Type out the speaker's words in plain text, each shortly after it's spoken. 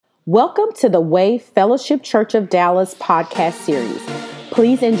Welcome to the Way Fellowship Church of Dallas podcast series.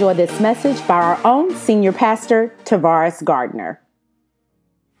 Please enjoy this message by our own senior pastor, Tavares Gardner.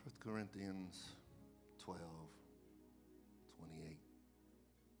 1 Corinthians 12:28.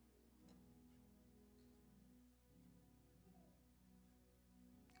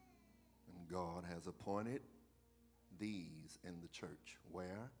 And God has appointed these in the church.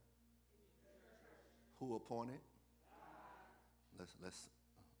 Where? Who appointed? Let's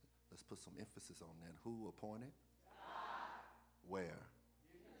put some emphasis on that. Who appointed? God. Where?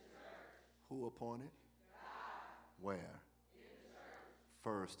 Who appointed? God. Where?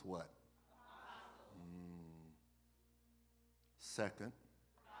 First, what? Second.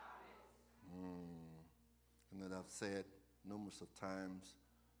 And that I've said numerous of times,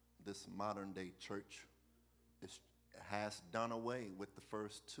 this modern day church has done away with the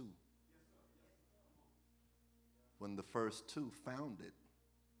first two. When the first two founded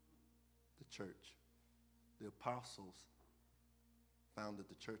the church, the apostles founded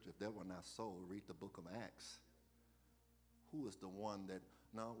the church. If that were not so, read the book of Acts. Who is the one that,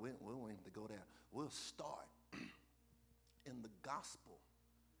 no, we don't need to go there. We'll start in the gospel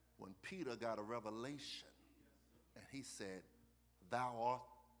when Peter got a revelation and he said, "Thou art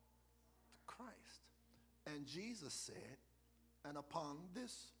the Christ." And Jesus said, "And upon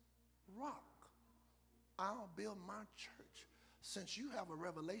this rock I'll build my church." Since you have a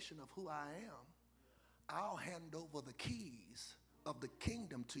revelation of who I am, I'll hand over the keys of the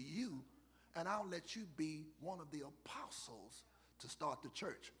kingdom to you, and I'll let you be one of the apostles to start the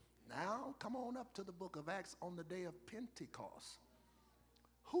church. Now, come on up to the book of Acts on the day of Pentecost.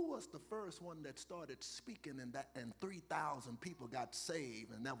 Who was the first one that started speaking and 3,000 people got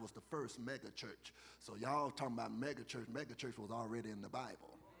saved, and that was the first mega church? So y'all talking about mega church. Mega church was already in the Bible.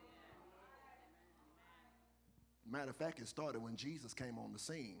 Matter of fact, it started when Jesus came on the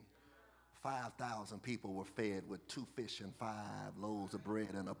scene. 5,000 people were fed with 2 fish and 5 loaves of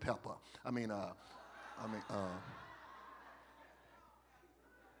bread and a pepper.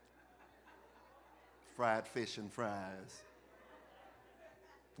 Fried fish and fries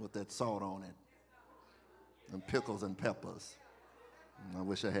with that salt on it, and pickles and peppers. I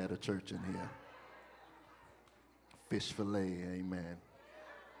wish I had a church in here. Fish fillet, amen.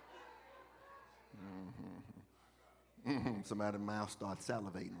 Somebody's mouth starts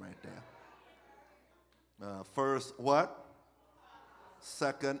salivating right there. First, what?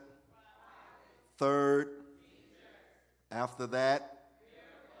 Second, third. After that,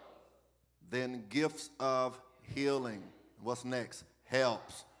 then gifts of healing. What's next?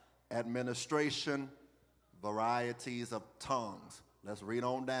 Helps, administration, varieties of tongues. Let's read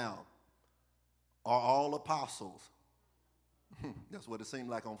on down. Are all apostles? That's what it seemed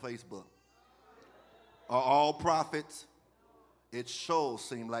like on Facebook. Are all prophets? It sure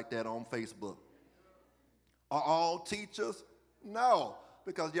seemed like that on Facebook. Are all teachers? No,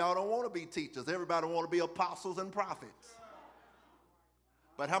 because y'all don't want to be teachers. Everybody want to be apostles and prophets.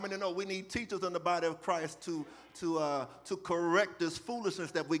 But how many know we need teachers in the body of Christ to correct this foolishness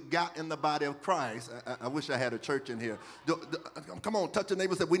that we got in the body of Christ? I wish I had a church in here. Come on, touch your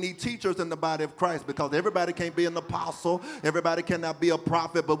neighbor and say, we need teachers in the body of Christ, because everybody can't be an apostle. Everybody cannot be a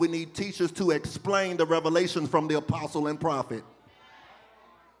prophet, but we need teachers to explain the revelations from the apostle and prophet.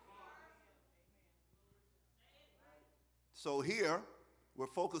 So here, we're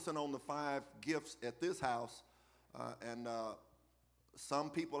focusing on the 5 gifts at this house, and some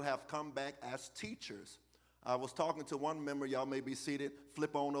people have come back as teachers. I was talking to one member. Y'all may be seated.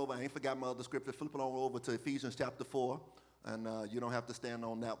 Flip on over. I ain't forgot my other scripture. Flip on over to Ephesians chapter 4, and you don't have to stand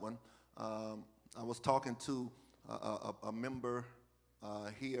on that one. I was talking to a member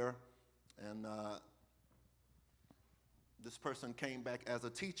here, and this person came back as a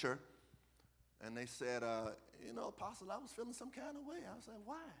teacher, and they said, Apostle, I was feeling some kind of way. I said,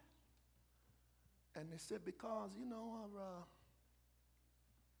 why? And they said, because,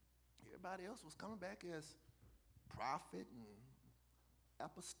 everybody else was coming back as prophet and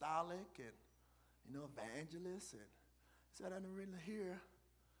apostolic and, evangelist. And said, I didn't really hear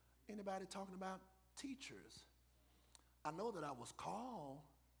anybody talking about teachers. I know that I was called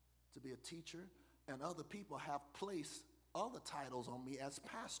to be a teacher, and other people have placed other titles on me as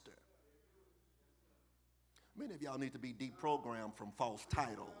pastor. Many of y'all need to be deprogrammed from false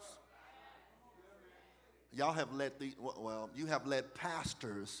titles. Y'all have you have let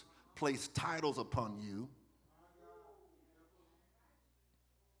pastors place titles upon you.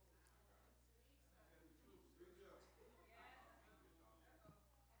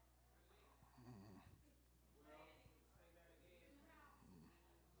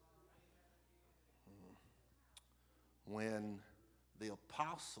 When The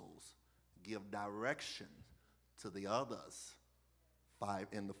apostles give direction to the others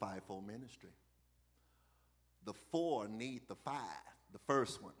in the fivefold ministry. The four need the five, the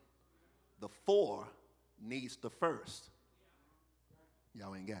first one. The four needs the first.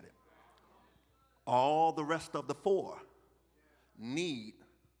 Y'all ain't got it. All the rest of the four need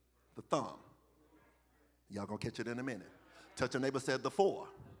the thumb. Y'all gonna catch it in a minute. Touch your neighbor, said the four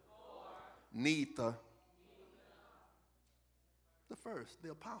need the first,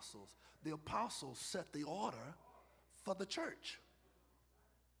 the apostles. The apostles set the order for the church.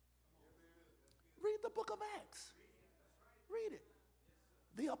 Read the book of Acts. Read it.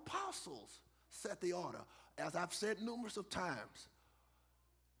 The apostles set the order. As I've said numerous of times,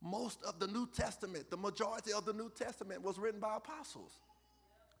 most of the New Testament, the majority of the New Testament was written by apostles.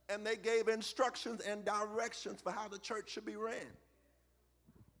 And they gave instructions and directions for how the church should be ran.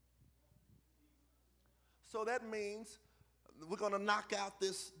 So that means we're going to knock out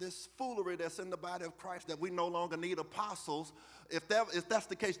this foolery that's in the body of Christ that we no longer need apostles. If that's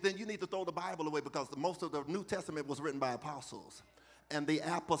the case, then you need to throw the Bible away, because most of the New Testament was written by apostles. And the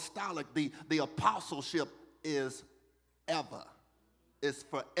apostolic, the apostleship is ever. It's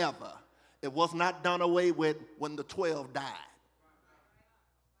forever. It was not done away with when the 12 died.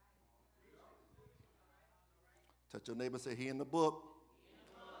 Touch your neighbor, say, he in the book.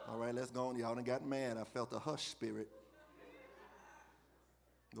 All right, let's go on. Y'all done got mad. I felt a hush spirit.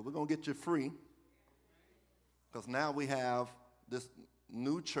 But we're going to get you free, because now we have this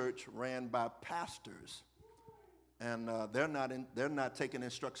new church ran by pastors, and they're not taking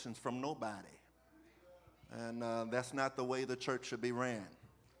instructions from nobody. And that's not the way the church should be ran.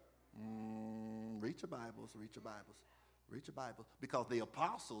 Read your Bibles, read your Bibles, read your Bibles. Because the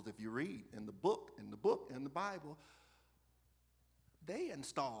apostles, if you read in the book, in the Bible, they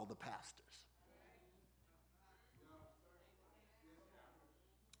install the pastors.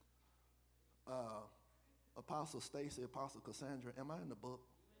 Apostle Stacy, Apostle Cassandra, am I in the book?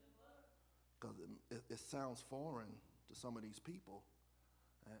 Because it sounds foreign to some of these people.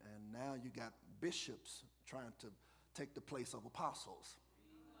 And now you got bishops trying to take the place of apostles.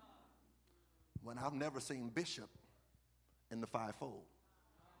 When I've never seen bishop in the fivefold.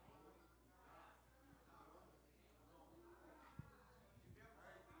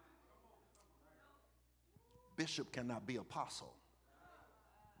 Bishop cannot be apostle,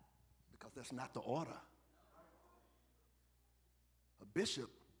 because that's not the order. A bishop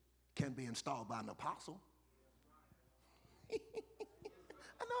can be installed by an apostle. I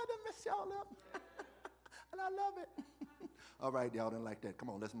know I done messed y'all up. And I love it. All right, y'all didn't like that. Come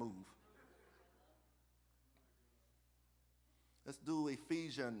on, let's move. Let's do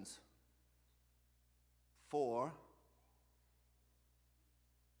Ephesians 4.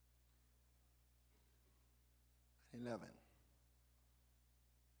 When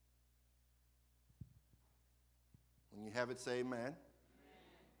you have it, say amen. Amen.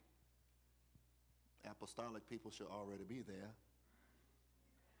 Apostolic people should already be there.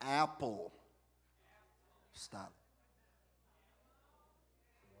 Apple. Stop.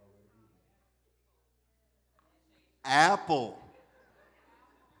 Apple.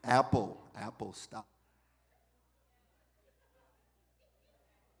 Stop.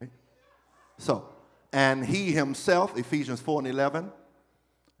 So, and he himself, Ephesians 4:11,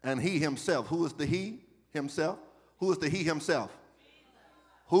 and he himself, who is the he himself? Who is the he himself? Jesus.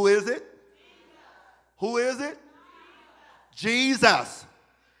 Who is it? Jesus. Who is it? Jesus.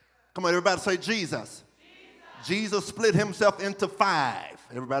 Come on, everybody say Jesus. Jesus split himself into 5.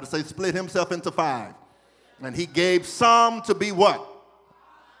 Everybody say split himself into 5. And he gave some to be what?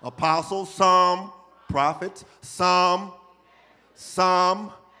 Apostles, some prophets, some.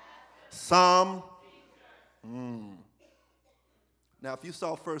 Now, if you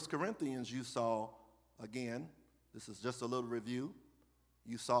saw 1 Corinthians, you saw, again, this is just a little review.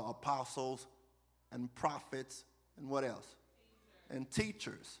 You saw apostles and prophets and what else? And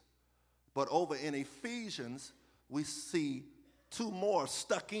teachers. But over in Ephesians, we see 2 more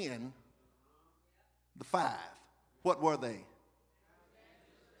stuck in the 5. What were they?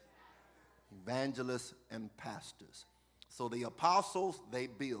 Evangelists and pastors. So the apostles, they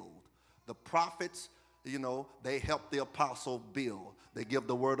build. The prophets, they help the apostle build. They give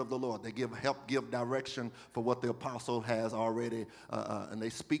the word of the Lord. They help give direction for what the apostle has already, and they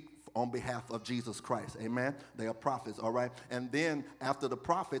speak on behalf of Jesus Christ. Amen? They are prophets, all right? And then after the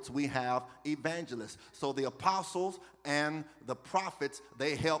prophets, we have evangelists. So the apostles and the prophets,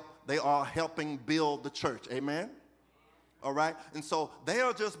 they are helping build the church. Amen? All right? And so they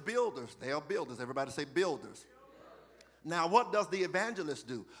are just builders. They are builders. Everybody say builders. Now, what does the evangelist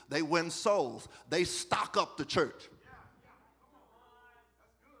do? They win souls. They stock up the church.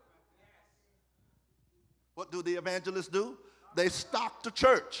 What do the evangelists do? They stock the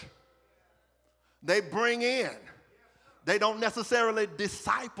church. They bring in. They don't necessarily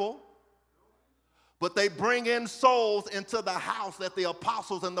disciple, but they bring in souls into the house that the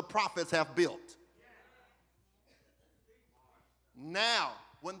apostles and the prophets have built. Now,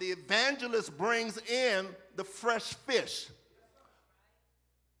 when the evangelist brings in the fresh fish,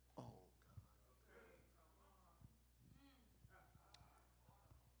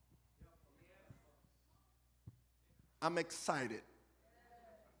 I'm excited.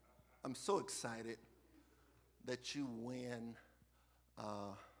 I'm so excited that you win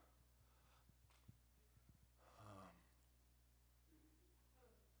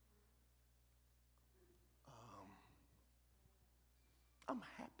I'm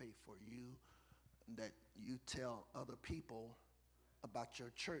happy for you that you tell other people about your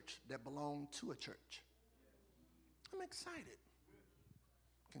church that belong to a church. I'm excited.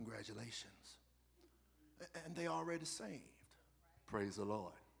 Congratulations. And they already saved. Praise the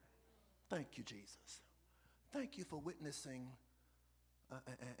Lord. Thank you, Jesus. Thank you for witnessing.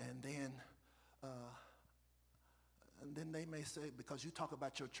 And then they may say, because you talk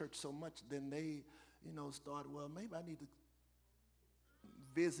about your church so much, then they, start, well, maybe I need to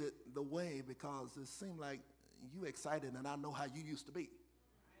visit the way because it seemed like you excited and I know how you used to be.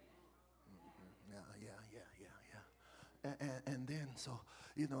 Yeah. And then, so,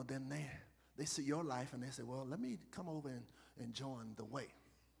 then they see your life and they say, well, let me come over and join the way.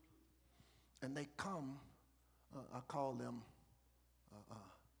 And they come, I call them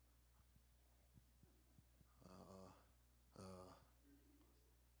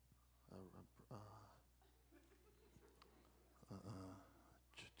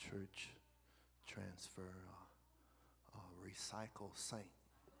church transfer recycle saint.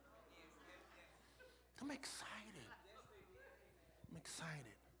 I'm excited.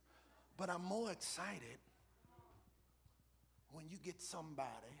 But I'm more excited when you get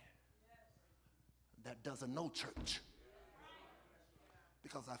somebody that doesn't know church.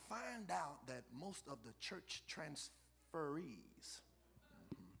 Because I find out that most of the church transferees,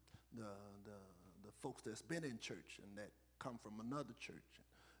 the folks that's been in church and that come from another church,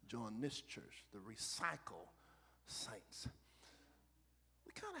 join this church, the recycle saints,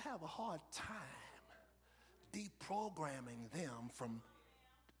 we kind of have a hard time deprogramming them from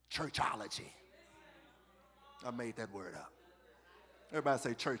churchology. I made that word up. Everybody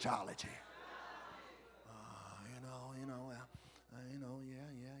say churchology.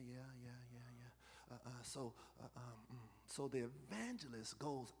 So the evangelist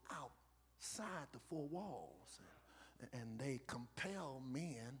goes outside the four walls and they compel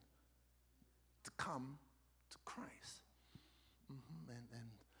men to come to Christ.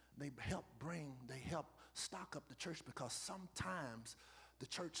 And they help stock up the church because sometimes the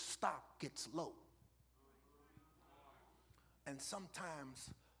church stock gets low. And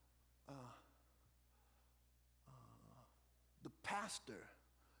sometimes the pastor,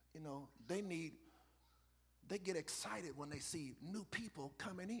 they get excited when they see new people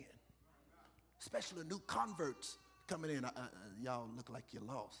coming in, especially new converts coming in. Y'all look like you're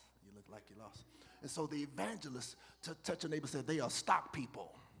lost. You look like you're lost. And so the evangelist, to touch a neighbor, said they are stock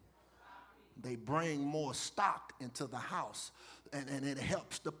people. They bring more stock into the house, and it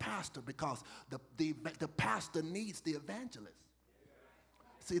helps the pastor because the pastor needs the evangelist.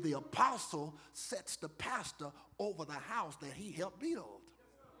 See, the apostle sets the pastor over the house that he helped build.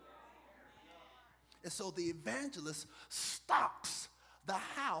 And so the evangelist stocks the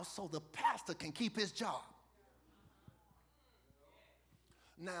house so the pastor can keep his job.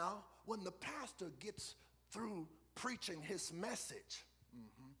 Now, when the pastor gets through preaching his message,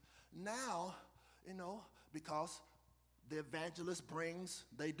 now, because the evangelist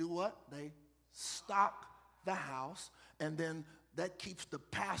they do what? They stock the house, and then that keeps the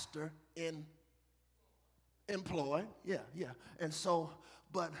pastor employed. Yeah. And so,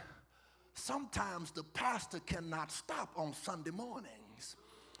 but sometimes the pastor cannot stop on Sunday mornings.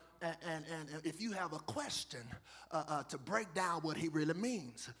 And if you have a question, to break down what he really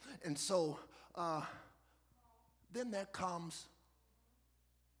means. And so then there comes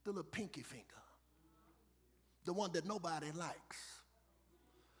the little pinky finger, the one that nobody likes.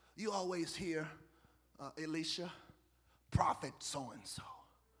 You always hear Elisha, prophet so-and-so,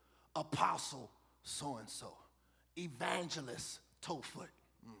 apostle so-and-so, evangelist Toefoot,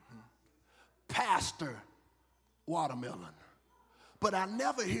 pastor Watermelon. But I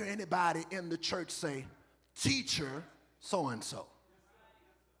never hear anybody in the church say, teacher so-and-so.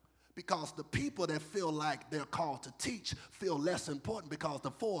 Because the people that feel like they're called to teach feel less important because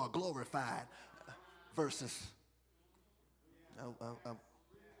the four are glorified versus.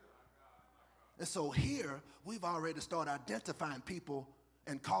 And so here, we've already started identifying people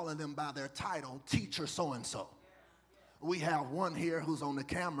and calling them by their title, teacher so-and-so. We have one here who's on the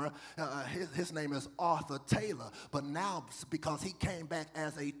camera. His name is Arthur Taylor. But now, because he came back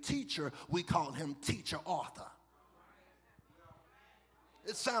as a teacher, we call him Teacher Arthur.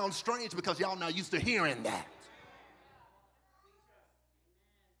 It sounds strange because y'all not used to hearing that.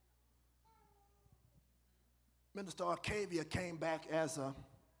 Minister Arcavia came back as an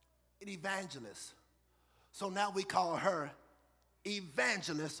evangelist. So now we call her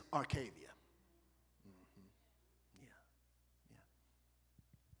Evangelist Arcavia.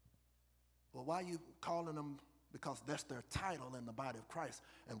 Well, why are you calling them? Because that's their title in the body of Christ.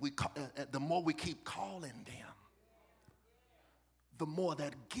 And the more we keep calling them, the more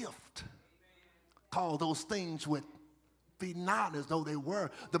that gift, call those things with be not as though they were,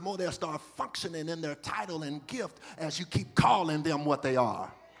 the more they'll start functioning in their title and gift as you keep calling them what they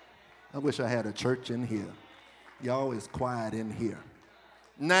are. I wish I had a church in here. Y'all always quiet in here.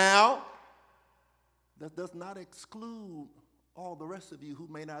 Now, that does not exclude all the rest of you who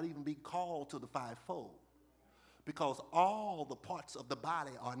may not even be called to the fivefold, because all the parts of the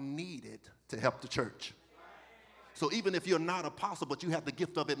body are needed to help the church. So even if you're not apostle, but you have the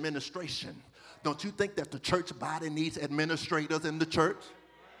gift of administration, don't you think that the church body needs administrators in the church?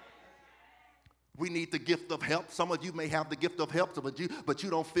 We need the gift of help. Some of you may have the gift of help, but you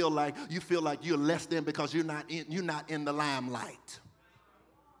don't feel like you're less than because you're not in the limelight.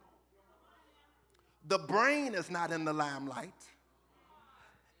 The brain is not in the limelight.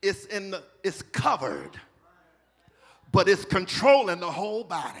 It's covered, but it's controlling the whole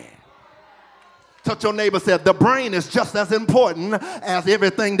body. Touch your neighbor, said the brain is just as important as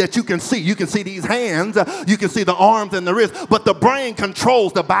everything that you can see. You can see these hands, you can see the arms and the wrists, but the brain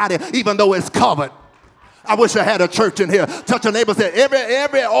controls the body even though it's covered. I wish I had a church in here. Touch your neighbor, said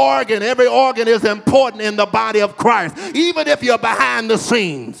every organ is important in the body of Christ, even if you're behind the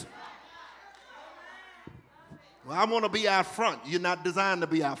scenes. Well, I want to be out front. You're not designed to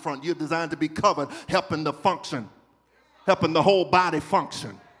be out front. You're designed to be covered, helping the function, helping the whole body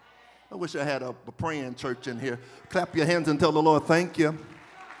function. I wish I had a praying church in here. Clap your hands and tell the Lord, thank you.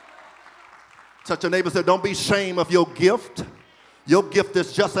 Touch your neighbor, say, don't be ashamed of your gift. Your gift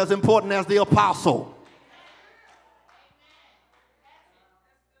is just as important as the apostle.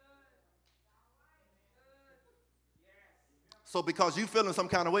 So because you're feeling some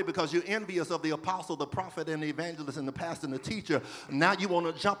kind of way, because you're envious of the apostle, the prophet, and the evangelist, and the pastor, and the teacher, now you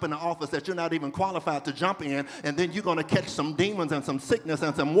want to jump in the office that you're not even qualified to jump in, and then you're going to catch some demons and some sickness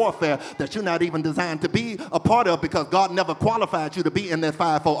and some warfare that you're not even designed to be a part of, because God never qualified you to be in that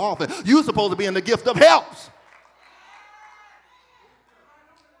fivefold office. You're supposed to be in the gift of helps.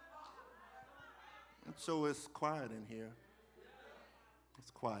 And so it's quiet in here.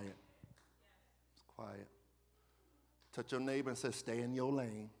 It's quiet. It's quiet. Touch your neighbor and say, stay in your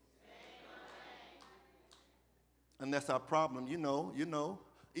lane. And that's our problem. You know,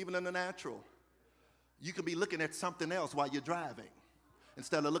 even in the natural. You can be looking at something else while you're driving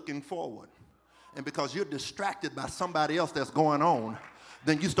instead of looking forward. And because you're distracted by somebody else that's going on,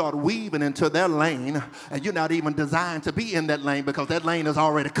 then you start weaving into their lane, and you're not even designed to be in that lane because that lane is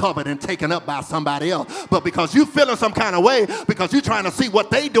already covered and taken up by somebody else. But because you're feeling some kind of way, because you're trying to see what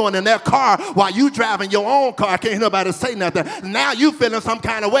they doing in their car while you driving your own car, can't hear nobody say nothing. Now you feeling some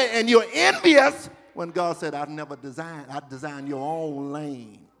kind of way, and you're envious when God said, I designed your own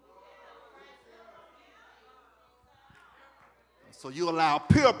lane. So you allow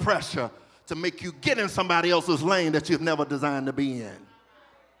peer pressure to make you get in somebody else's lane that you've never designed to be in.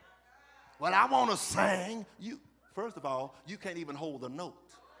 Well, I want to sing. First of all, you can't even hold a note.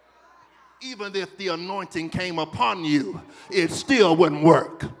 Even if the anointing came upon you, it still wouldn't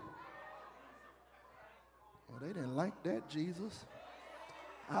work. Well, they didn't like that, Jesus.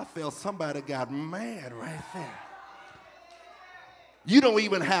 I felt somebody got mad right there. You don't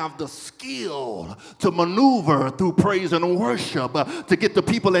even have the skill to maneuver through praise and worship to get the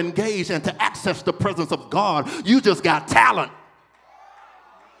people engaged and to access the presence of God. You just got talent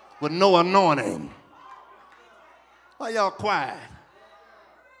with no anointing. Why y'all quiet?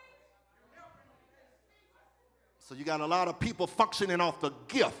 So you got a lot of people functioning off the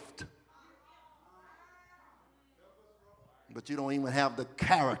gift, but you don't even have the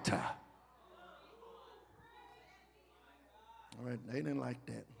character. All right, they didn't like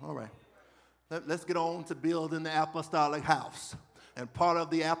that. All right. Let's get on to building the apostolic house. And part of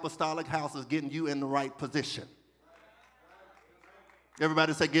the apostolic house is getting you in the right position.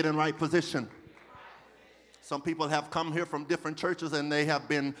 Everybody say, get in right position. Some people have come here from different churches and they have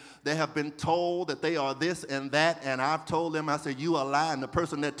been told that they are this and that, and I've told them, I said, you are lying. The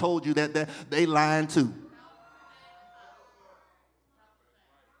person that told you that they lying too.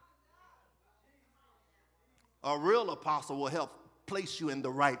 A real apostle will help place you in the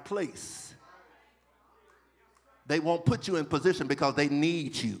right place. They won't put you in position because they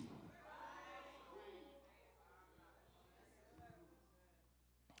need you.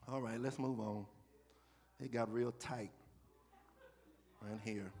 All right, let's move on. It got real tight right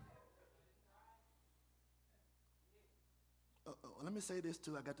here. Let me say this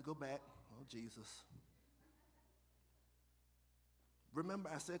too. I got to go back. Oh, Jesus.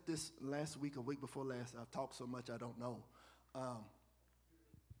 Remember, I said this last week, a week before last. I've talked so much I don't know.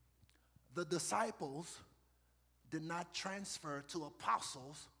 The disciples did not transfer to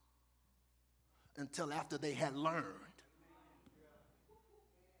apostles until after they had learned.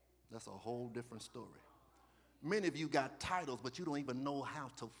 That's a whole different story. Many of you got titles, but you don't even know how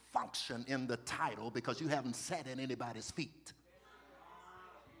to function in the title because you haven't sat at anybody's feet.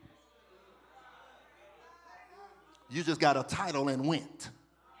 You just got a title and went,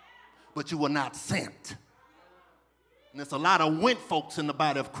 but you were not sent. And there's a lot of went folks in the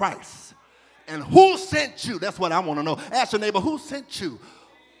body of Christ. And who sent you? That's what I want to know. Ask your neighbor, who sent you?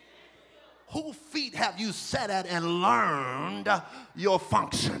 Whose feet have you sat at and learned your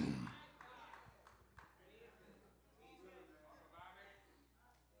function?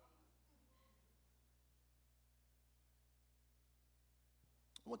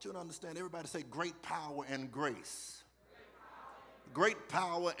 I want you to understand, everybody say great power and grace. Great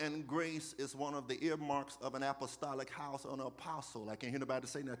power and grace is one of the earmarks of an apostolic house or an apostle. I can't hear nobody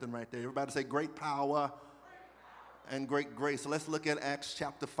say nothing right there. Everybody say great power and great grace. So let's look at Acts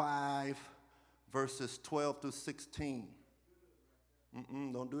chapter 5, verses 12 through 16.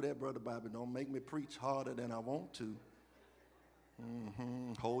 Don't do that, Brother Bobby. Don't make me preach harder than I want to.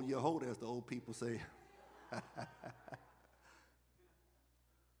 Hold your hold, as the old people say.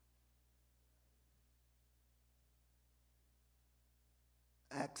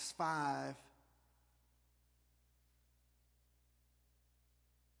 Acts 5,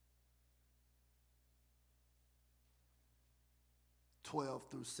 (12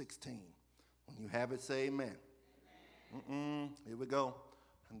 through 16). When you have it, say amen. Here we go.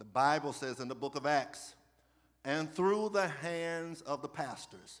 And the Bible says in the book of Acts, and through the hands of the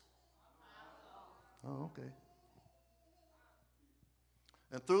pastors. Oh, okay.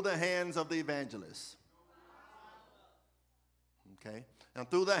 And through the hands of the evangelists. Okay. And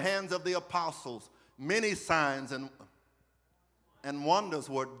through the hands of the apostles, many signs and wonders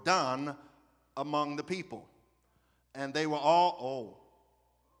were done among the people. And they were all,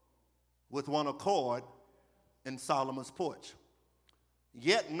 with one accord in Solomon's porch.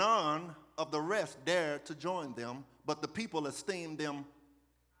 Yet none of the rest dared to join them, but the people esteemed them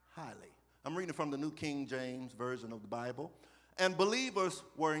highly. I'm reading from the New King James Version of the Bible. And believers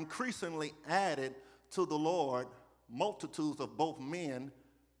were increasingly added to the Lord, multitudes of both men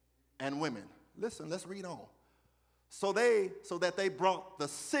and women. Listen, let's read on. So that they brought the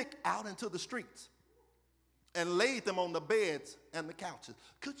sick out into the streets and laid them on the beds and the couches.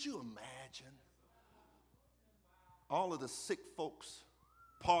 Could you imagine all of the sick folks,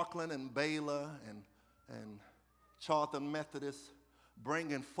 Parkland and Baylor and Charlton Methodist,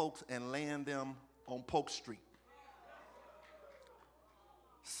 bringing folks and laying them on Polk Street?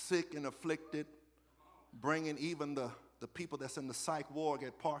 Sick and afflicted, bringing even the people that's in the psych ward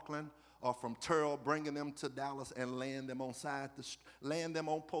at Parkland or from Terrell, bringing them to Dallas and laying them laying them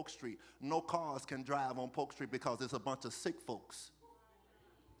on Polk Street. No cars can drive on Polk Street because there's a bunch of sick folks.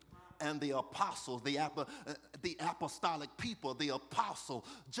 And the apostles, the apostolic people, the apostle,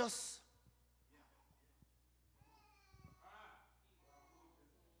 just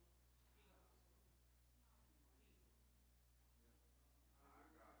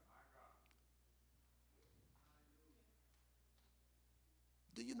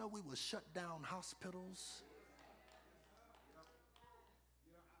do you know we will shut down hospitals?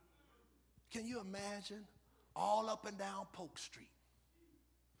 Can you imagine? All up and down Polk Street.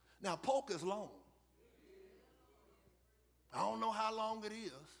 Now, Polk is long. I don't know how long it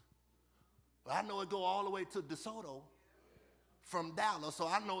is. But I know it go all the way to DeSoto from Dallas, so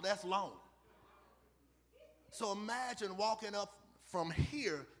I know that's long. So imagine walking up from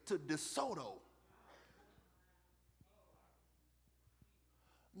here to DeSoto.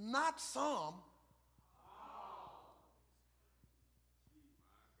 Not some.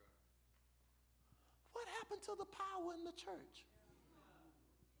 What happened to the power in the church?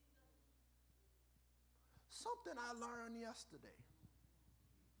 Something I learned yesterday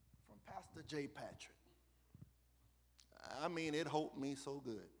from Pastor J. Patrick. I mean, it hoped me so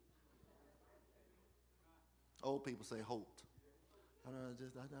good. Old people say hoped.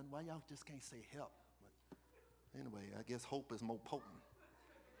 Why y'all just can't say help? But anyway, I guess hope is more potent.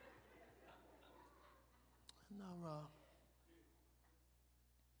 Now,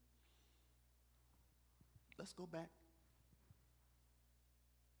 let's go back.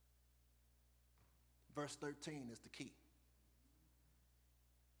 Verse 13 is the key.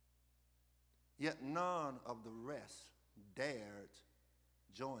 Yet none of the rest dared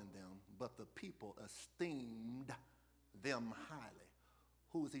join them, but the people esteemed them highly.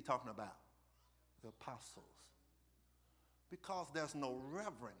 Who is he talking about? The apostles. Because there's no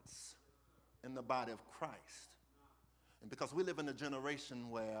reverence in the body of Christ. And because we live in a generation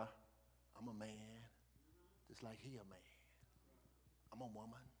where I'm a man, just like he a man. I'm a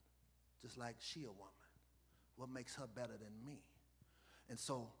woman, just like she a woman. What makes her better than me? And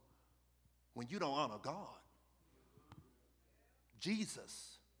so, when you don't honor God,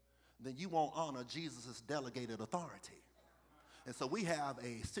 Jesus, then you won't honor Jesus' delegated authority. And so we have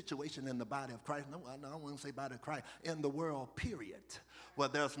a situation in the body of Christ, no, I won't say body of Christ, in the world, period, where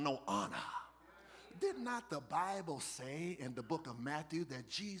there's no honor. Did not the Bible say in the book of Matthew that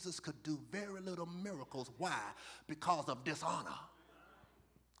Jesus could do very little miracles? Why? Because of dishonor.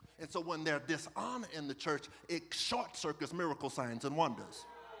 And so when there's dishonor in the church, it short circuits miracle signs and wonders.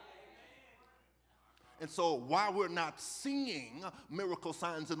 And so why we're not seeing miracle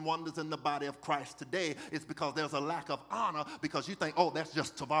signs and wonders in the body of Christ today is because there's a lack of honor, because you think, oh, that's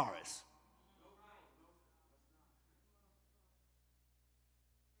just Tavares.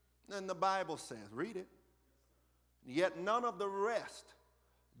 And the Bible says, read it, yet none of the rest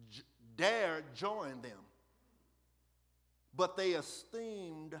dared join them, but they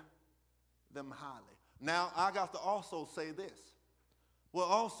esteemed them highly. Now, I got to also say this. We're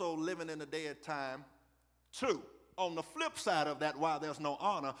also living in a day and time, too. On the flip side of that, why there's no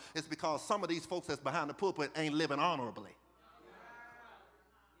honor, is because some of these folks that's behind the pulpit ain't living honorably.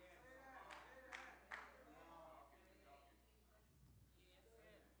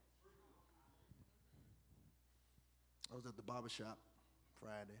 I was at the barbershop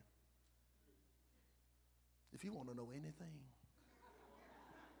Friday. If you want to know anything,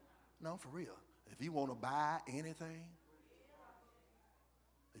 no, for real. If you want to buy anything,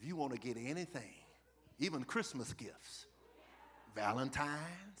 if you want to get anything, even Christmas gifts,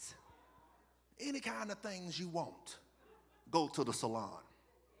 Valentine's, any kind of things you want, go to the salon.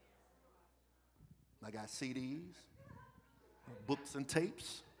 I got CDs, books and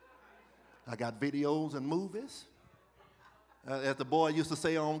tapes. I got videos and movies. As the boy used to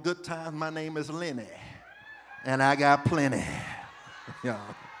say on Good Times, my name is Lenny, and I got plenty. Yeah.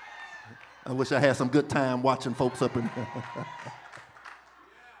 I wish I had some good time watching folks up in here.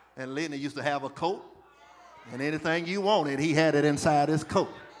 And Lenny used to have a coat, and anything you wanted, he had it inside his coat.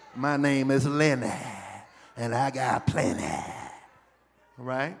 My name is Lenny, and I got plenty.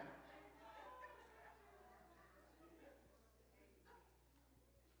 Right?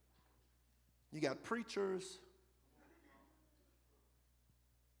 You got preachers.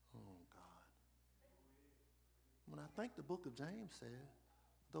 Oh, God. When I think the book of James said,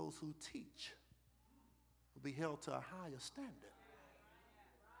 those who teach will be held to a higher standard.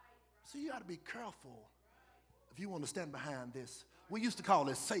 So you got to be careful if you want to stand behind this. We used to call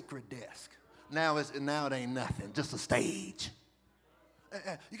it sacred desk. Now it ain't nothing, just a stage.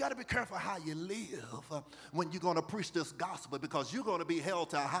 You got to be careful how you live when you're going to preach this gospel, because you're going to be held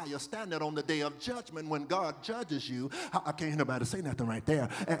to a higher standard on the day of judgment when God judges you. I can't hear nobody say nothing right there.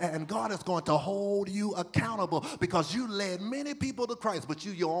 And God is going to hold you accountable because you led many people to Christ, but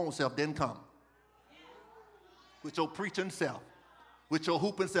you, your own self, didn't come. With your preaching self, with your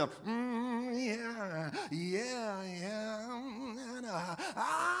hooping self.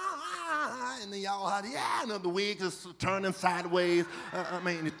 And then y'all had, and the wig is turning sideways.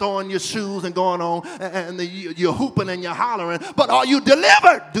 You're throwing your shoes and going on, and you're hooping and you're hollering. But are you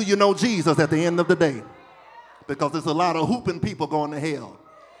delivered? Do you know Jesus at the end of the day? Because there's a lot of hooping people going to hell.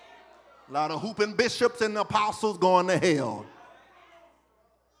 A lot of hooping bishops and apostles going to hell.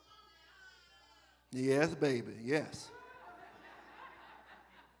 Yes, baby, yes.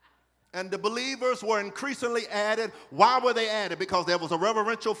 And the believers were increasingly added. Why were they added? Because there was a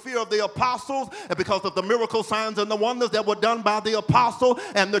reverential fear of the apostles, and because of the miracle signs and the wonders that were done by the apostle,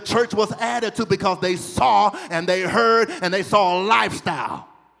 and the church was added to because they saw and they heard and they saw a lifestyle.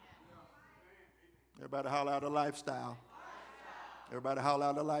 Everybody holler out a lifestyle. Everybody holler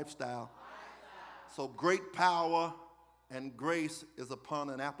out a lifestyle. So great power and grace is upon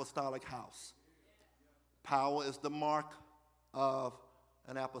an apostolic house. Power is the mark of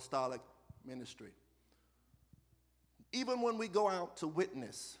an apostolic ministry. Even when we go out to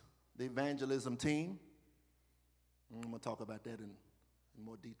witness, the evangelism team, I'm going to talk about that in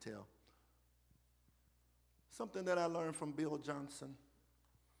more detail. Something that I learned from Bill Johnson,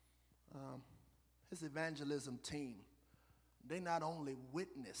 his evangelism team, they not only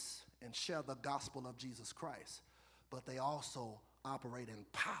witness and share the gospel of Jesus Christ, but they also operate in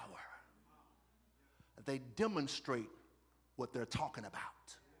power. They demonstrate what they're talking about.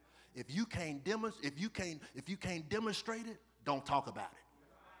 If you can't demonstrate it, don't talk about it.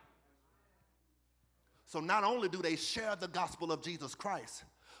 So not only do they share the gospel of Jesus Christ,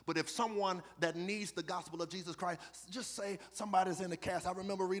 but if someone that needs the gospel of Jesus Christ, just say somebody's in the cast. I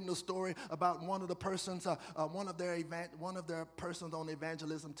remember reading a story about one of the persons, one of their persons on the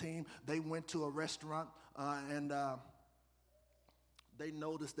evangelism team. They went to a restaurant and they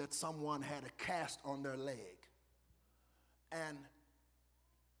noticed that someone had a cast on their leg. And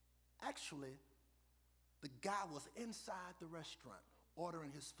actually, the guy was inside the restaurant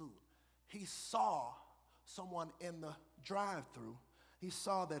ordering his food. He saw someone in the drive-thru. He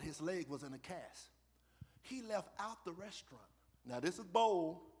saw that his leg was in a cast. He left out the restaurant. Now, this is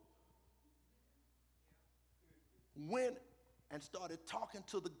bold. Went and started talking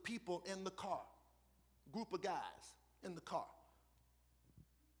to the people in the car, group of guys in the car.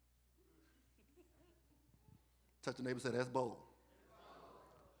 Touch your neighbor and say, that's bold.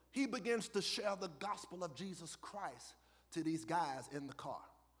 He begins to share the gospel of Jesus Christ to these guys in the car.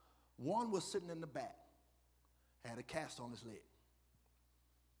 One was sitting in the back, had a cast on his leg.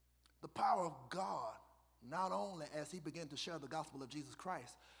 The power of God, not only as he began to share the gospel of Jesus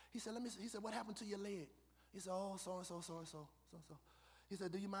Christ, he said, what happened to your leg? He said, oh, so. He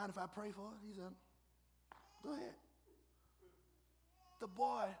said, do you mind if I pray for it? He said, go ahead. The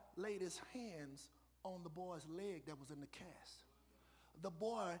boy laid his hands on the boy's leg that was in the cast. The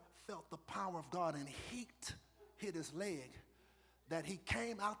boy felt the power of God and heat hit his leg that he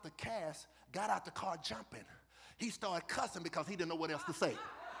came out the cast, got out the car jumping. He started cussing because he didn't know what else to say.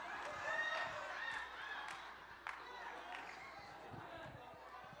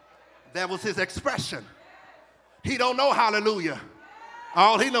 That was his expression. He don't know hallelujah.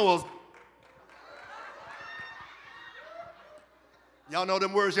 All he knows, y'all know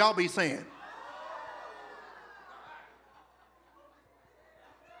them words y'all be saying.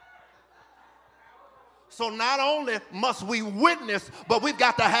 So not only must we witness, but we've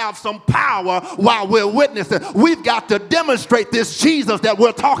got to have some power while we're witnessing. We've got to demonstrate this Jesus that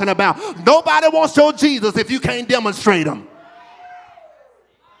we're talking about. Nobody wants your Jesus if you can't demonstrate him.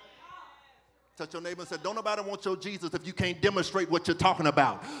 Touch your neighbor and say, don't nobody want your Jesus if you can't demonstrate what you're talking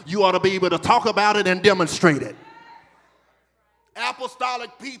about. You ought to be able to talk about it and demonstrate it. Apostolic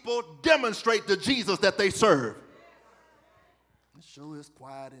people demonstrate the Jesus that they serve. It sure is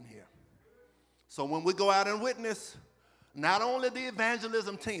quiet in here. So when we go out and witness, not only the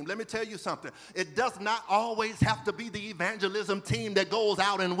evangelism team, let me tell you something. It does not always have to be the evangelism team that goes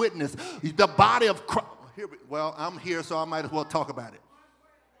out and witness. The body of Christ. Well, I'm here, so I might as well talk about it.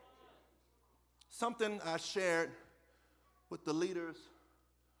 Something I shared with the leaders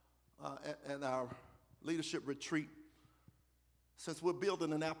at our leadership retreat. Since we're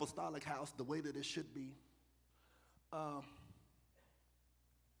building an apostolic house the way that it should be,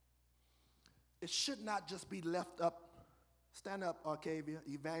 it should not just be left up. Stand up, Arcavia,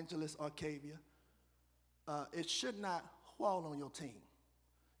 Evangelist Arcavia. It should not fall on your team.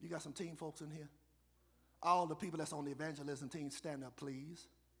 You got some team folks in here? All the people that's on the evangelism team, stand up, please.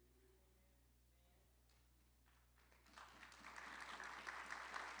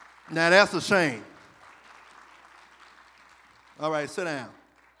 Now that's a shame. All right, sit down.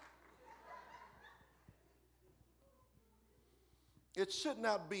 It should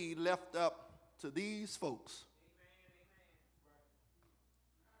not be left up to these folks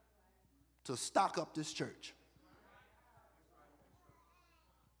to stock up this church.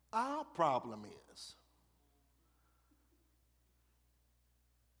 Our problem is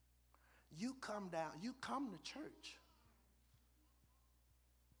you come to church.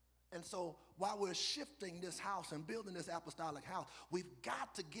 And so while we're shifting this house and building this apostolic house, we've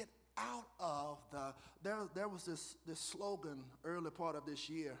got to get out of there was this slogan early part of this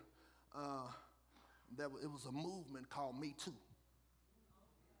year. It was a movement called Me Too.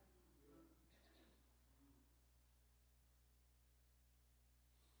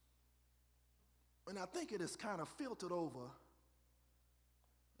 And I think it is kind of filtered over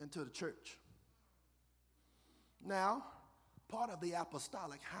into the church. Now, part of the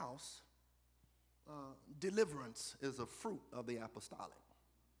apostolic house, deliverance is a fruit of the apostolic.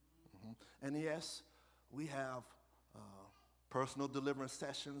 And yes, we have personal deliverance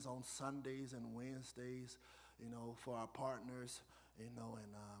sessions on Sundays and Wednesdays. for our partners, and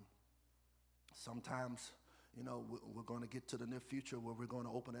sometimes, we're going to get to the near future where we're going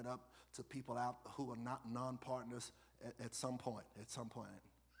to open it up to people out who are not non-partners at some point. So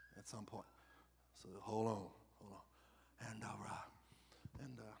hold on. And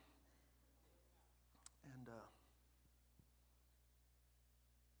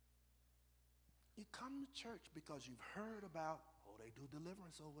you come to church because you've heard about, they do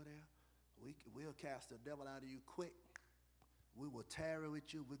deliverance over there. We'll cast the devil out of you quick. We will tarry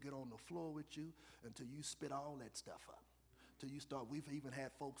with you. We'll get on the floor with you until you spit all that stuff up. Till you start. We've even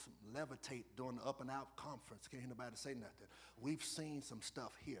had folks levitate during the Up and Out conference. Can't hear nobody say nothing. We've seen some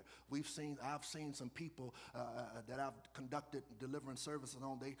stuff here. I've seen some people that I've conducted deliverance services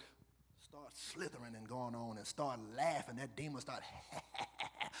on. They start slithering and going on and start laughing. That demon start.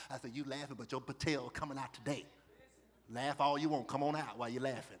 I said, you laughing, but your tail coming out today. Laugh all you want. Come on out while you're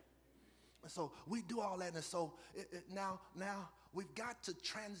laughing. And so we do all that, and so now we've got to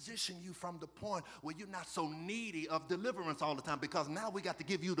transition you from the point where you're not so needy of deliverance all the time, because now we got to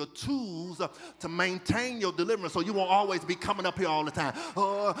give you the tools to maintain your deliverance, so you won't always be coming up here all the time.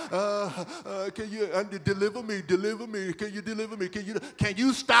 Can you deliver me? Can you deliver me? Can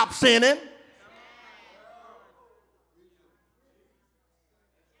you stop sinning?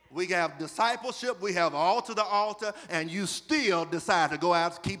 We have discipleship, we have altar to altar, and you still decide to go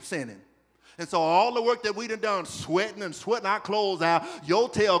out and keep sinning. And so all the work that we done sweating our clothes out, your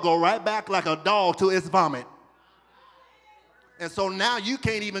tail go right back like a dog to its vomit. And so now you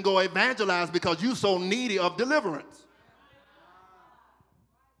can't even go evangelize because you're so needy of deliverance.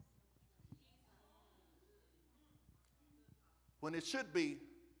 When it should be,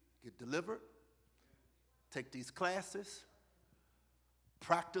 get delivered, take these classes,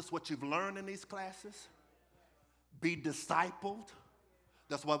 practice what you've learned in these classes, be discipled.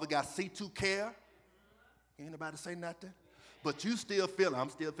 That's why we got C2 Care. Ain't nobody say nothing. But I'm still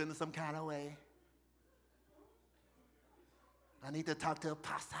feeling some kind of way. I need to talk to a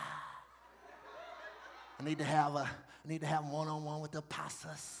pastor. I need to have one-on-one with the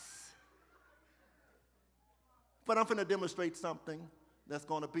pastors. But I'm going to demonstrate something that's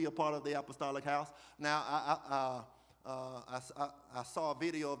going to be a part of the apostolic house. Now, I saw a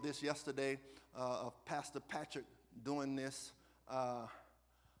video of this yesterday of Pastor Patrick doing this.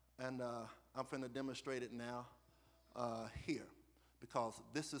 And I'm going to demonstrate it now here, because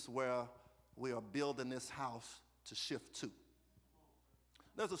this is where we are building this house to shift to.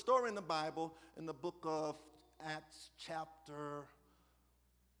 There's a story in the Bible, in the book of Acts chapter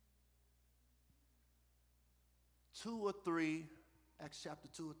 2 or 3, Acts chapter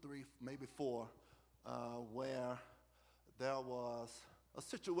 2 or 3, maybe 4, where there was a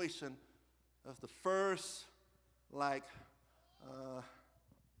situation. That's the first,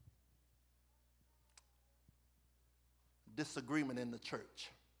 disagreement in the church.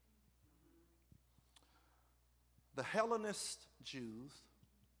 The Hellenist Jews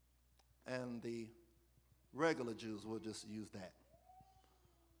and the regular Jews, we'll just use that.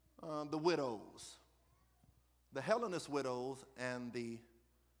 The widows. The Hellenist widows and the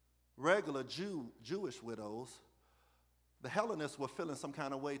regular Jewish widows, the Hellenists were feeling some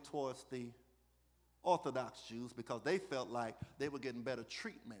kind of way towards the Orthodox Jews because they felt like they were getting better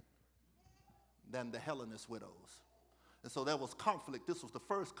treatment than the Hellenist widows. And so there was conflict. This was the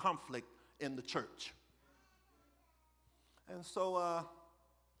first conflict in the church. And so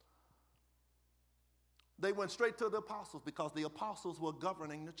they went straight to the apostles because the apostles were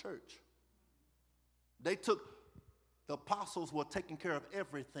governing the church. The apostles were taking care of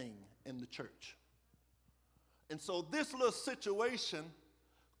everything in the church. And so this little situation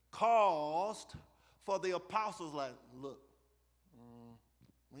caused for the apostles, look,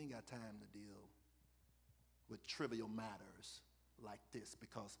 we ain't got time to deal with trivial matters like this,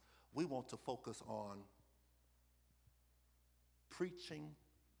 because we want to focus on preaching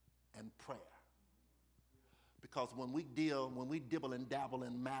and prayer. Because when we dibble and dabble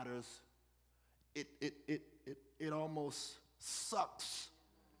in matters, it almost sucks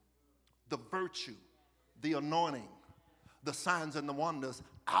the virtue, the anointing, the signs and the wonders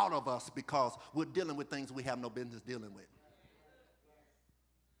out of us, because we're dealing with things we have no business dealing with.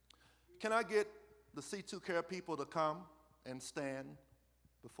 Can I get the C2 Care people to come and stand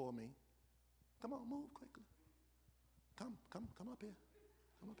before me? Come on, move quickly. Come up here.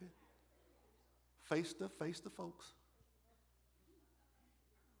 Come up here. Face the folks.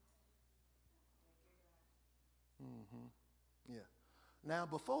 Yeah. Now,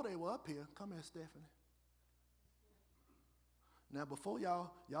 before they were up here, come here, Stephanie. Now, before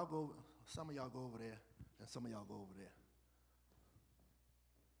y'all go, some of y'all go over there, and some of y'all go over there.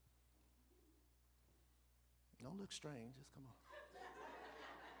 Don't look strange. Just come on.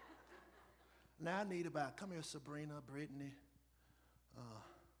 Now I need about, come here, Sabrina, Brittany.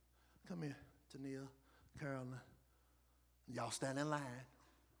 Come here, Tania, Carolyn. Y'all stand in line.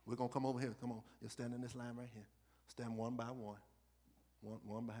 We're going to come over here. Come on. You stand in this line right here. Stand one by one.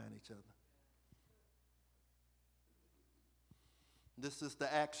 One behind each other. This is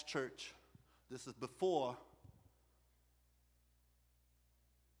the Acts church. This is before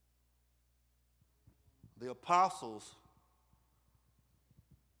the apostles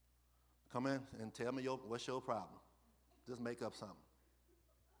come in and tell me what's your problem. Just make up something.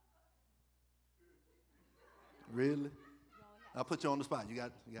 Really? I'll put you on the spot. You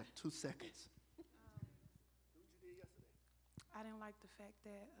got 2 seconds. I didn't like the fact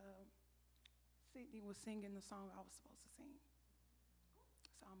that Sydney was singing the song I was supposed to sing.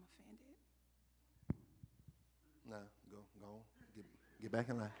 So I'm offended. No, go on. Get back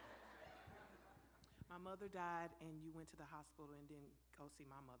in line. My mother died, and you went to the hospital and didn't go see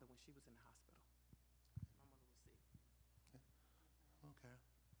my mother when she was in the hospital. My mother was sick. Okay.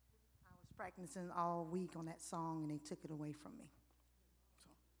 I was practicing all week on that song, and they took it away from me. So.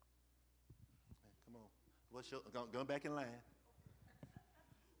 Okay, come on. Go back in line.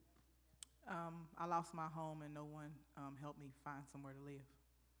 I lost my home, and no one helped me find somewhere to live.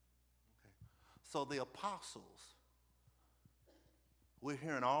 Okay. So the apostles, we're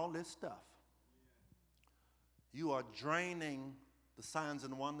hearing all this stuff. You are draining the signs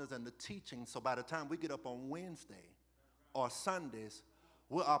and wonders and the teaching, so by the time we get up on Wednesday or Sundays,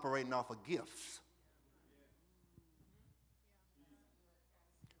 we're operating off of gifts.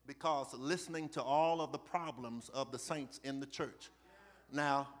 Because listening to all of the problems of the saints in the church.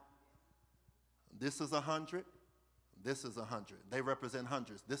 Now, this is 100. This is 100. They represent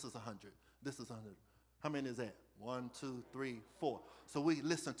hundreds. This is 100. This is 100. How many is that? 1, 2, 3, 4. So we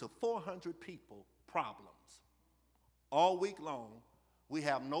listen to 400 people problems. All week long, we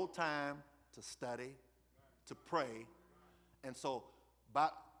have no time to study, to pray. And so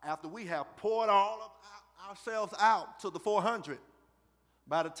after we have poured all of ourselves out to the 400,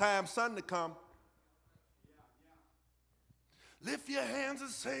 by the time Sunday comes, lift your hands and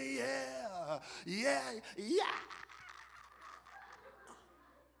say, yeah, yeah, yeah.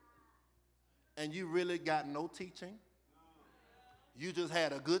 And you really got no teaching. You just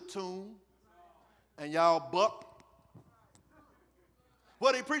had a good tune, and y'all bucked.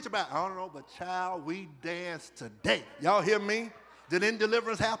 What he preach about? I don't know, but child, we danced today. Y'all hear me? Did any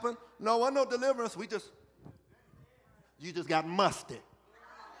deliverance happen? No, wasn't no deliverance. You just got musty,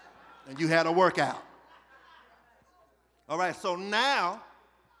 and you had a workout. All right, so now,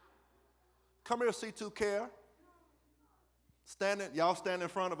 come here, C2 Care. Y'all stand in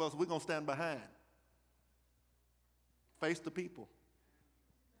front of us. We're going to stand behind. Face the people.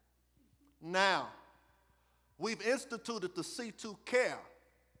 Now, we've instituted the C2 Care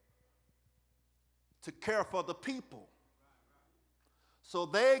to care for the people so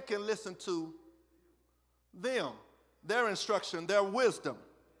they can listen to them, their instruction, their wisdom.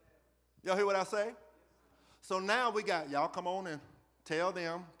 Y'all hear what I say? So now we got, y'all come on and tell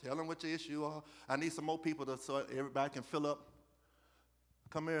them what your issue are. I need some more people so everybody can fill up.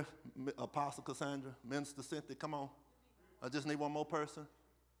 Come here, Apostle Cassandra, Minister Cynthia, come on. I just need one more person.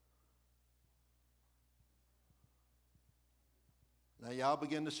 Now y'all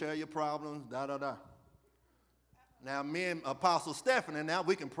begin to share your problems, Now me and Apostle Stephanie, now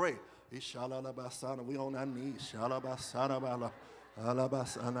we can pray. We on our knees.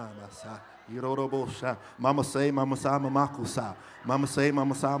 Mama say, Mama Sama Makusa. Mama say,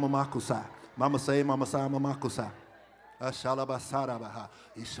 Mama Sama Makusa. Mama say, Mama Sama Makusa. Ashalabasarabaha.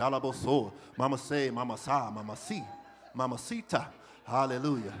 Ishalaboso. Mama say, Mama Sa, Mama Si. Mama Sita.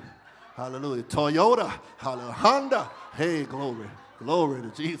 Hallelujah. Hallelujah. Toyota. Hallelujah. Honda. Hey, glory. Glory to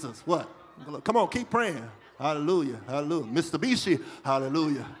Jesus. What? Come on, keep praying. Hallelujah. Hallelujah. Mitsubishi.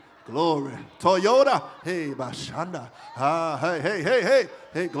 Hallelujah. Glory. Toyota. Hey, Bashanda. Hey.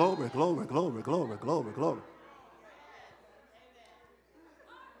 Hey, glory, glory, glory, glory, glory, glory.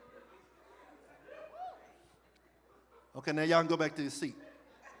 Okay, now y'all can go back to your seat.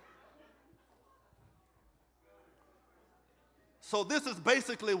 So this is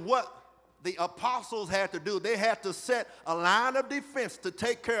basically what the apostles had to do. They had to set a line of defense to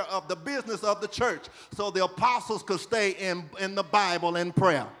take care of the business of the church so the apostles could stay in the Bible and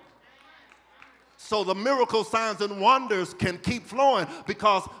prayer. So the miracle signs and wonders can keep flowing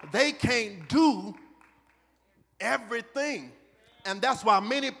because they can't do everything. And that's why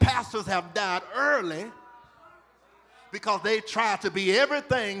many pastors have died early, because they try to be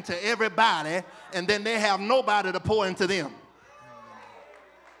everything to everybody and then they have nobody to pour into them.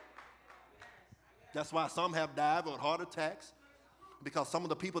 That's why some have died with heart attacks, because some of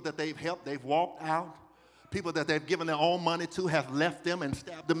the people that they've helped, they've walked out. People that they've given their own money to have left them and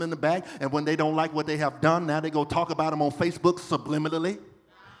stabbed them in the back. And when they don't like what they have done, now they go talk about them on Facebook subliminally.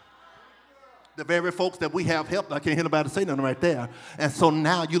 The very folks that we have helped, I can't hear nobody say nothing right there. And so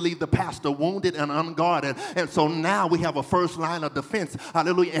now you leave the pastor wounded and unguarded. And so now we have a first line of defense.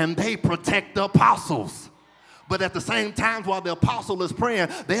 Hallelujah. And they protect the apostles. But at the same time, while the apostle is praying,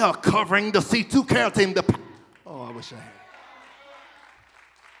 they are covering the C2 care team. Oh, I wish I had.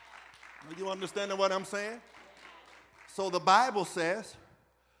 Are you understanding what I'm saying? So the Bible says,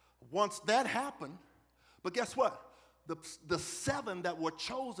 once that happened, but guess what? The 7 that were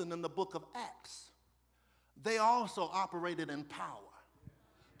chosen in the book of Acts, they also operated in power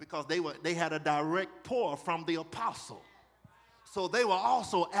because they had a direct pour from the apostle. So they were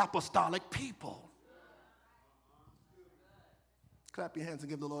also apostolic people. Clap your hands and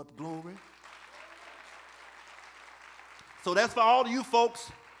give the Lord the glory. So that's for all of you folks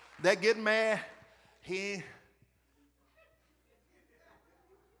that get mad. I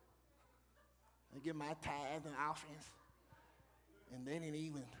give my tithes and offerings, and they didn't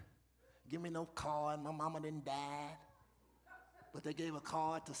even give me no card. My mama didn't die, but they gave a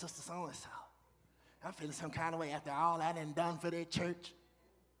card to Sister so-and-so. I'm feeling some kind of way after all I done done for their church.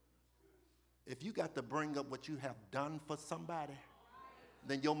 If you got to bring up what you have done for somebody,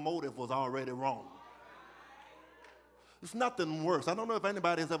 then your motive was already wrong. It's nothing worse. I don't know if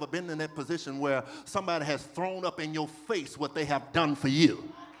anybody has ever been in that position where somebody has thrown up in your face what they have done for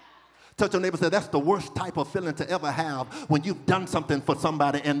you. Touch your neighbor and say, that's the worst type of feeling to ever have when you've done something for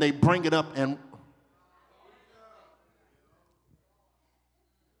somebody and they bring it up and...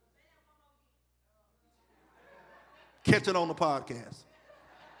 Catch it on the podcast.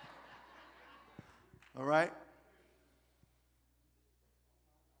 All right?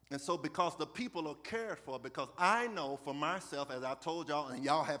 And so because the people are cared for, because I know for myself, as I told y'all, and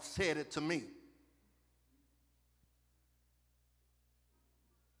y'all have said it to me,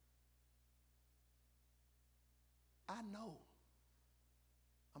 I know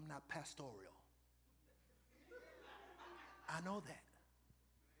I'm not pastoral. I know that.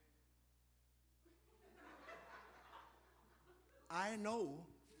 I know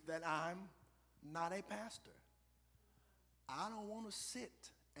that I'm not a pastor. I don't want to sit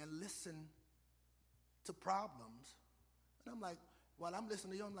and listen to problems. And I'm like, while I'm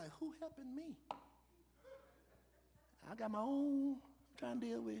listening to you, I'm like, who helping me? I got my own trying to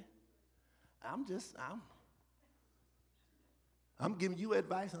deal with. I'm giving you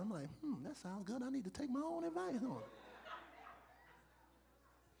advice, and I'm like, that sounds good. I need to take my own advice on it.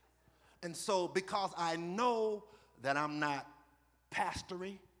 And so because I know that I'm not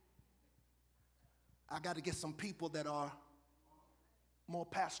pastory, I got to get some people that are more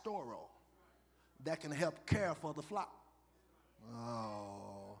pastoral, that can help care for the flock.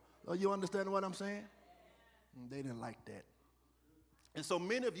 Oh, you understand what I'm saying? They didn't like that. And so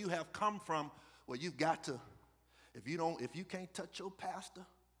many of you have come from where you've got to, if you can't touch your pastor,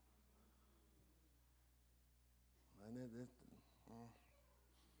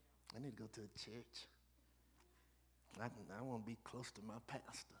 I need to go to a church. I want to be close to my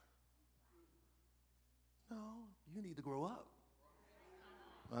pastor. No, you need to grow up.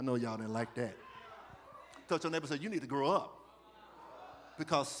 I know y'all didn't like that. Touch your neighbor and say, you need to grow up.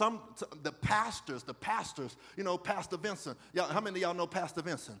 Because the pastors, you know, Pastor Vincent. Y'all, how many of y'all know Pastor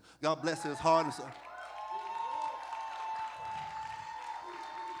Vincent? God bless his heart.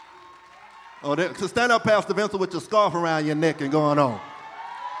 So stand up, Pastor Vincent, with your scarf around your neck and going on.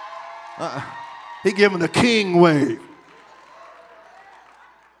 He giving the king wave.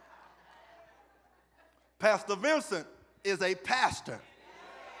 Pastor Vincent is a pastor.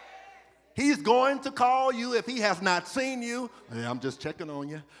 He's going to call you if he has not seen you. Hey, I'm just checking on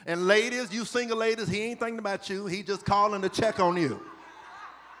you. And ladies, you single ladies, he ain't thinking about you. He just calling to check on you.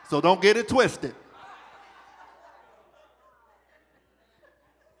 So don't get it twisted.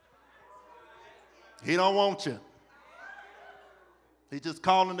 He don't want you. He's just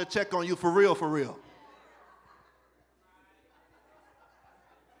calling to check on you for real, for real.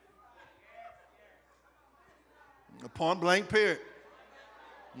 A point blank period.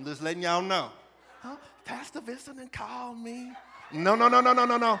 I'm just letting y'all know. Huh? Pastor Vincent didn't call me. No.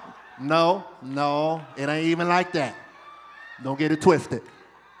 No, it ain't even like that. Don't get it twisted.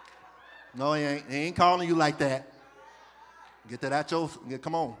 No, he ain't calling you like that. Get that out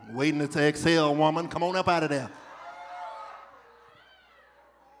come on. Waiting to exhale, woman. Come on up out of there.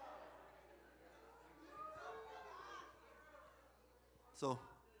 So,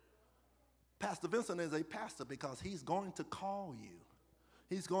 Pastor Vincent is a pastor because he's going to call you.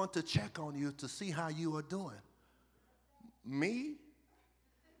 He's going to check on you to see how you are doing. Me?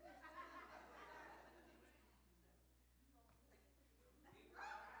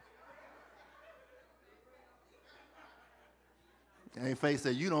 And Faith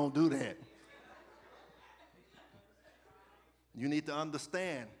said, you don't do that. You need to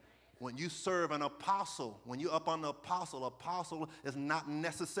understand, when you serve an apostle, when you're up on the apostle is not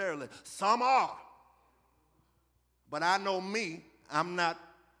necessarily, some are. But I know me, I'm not,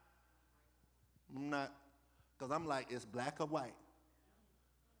 because I'm like, it's black or white.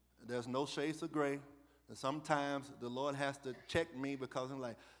 There's no shades of gray. And sometimes the Lord has to check me because I'm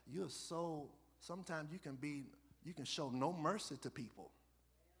like, sometimes you can show no mercy to people.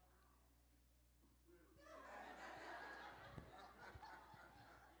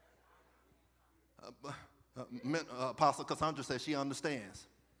 Apostle Cassandra says she understands.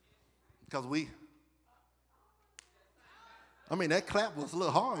 Because that clap was a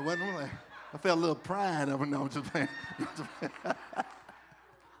little hard, wasn't it? I felt a little pride of it. No, I'm just playing.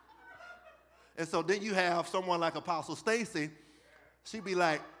 And so then you have someone like Apostle Stacy. She be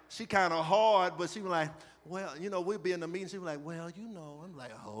like, she kind of hard, but she be like, well, we'll be in the meeting. She be like, well, I'm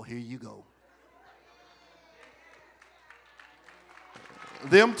like, oh, here you go.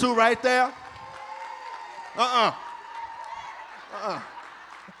 Them two right there.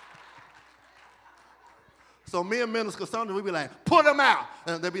 So me and Minister Cassandra, we be like, put them out.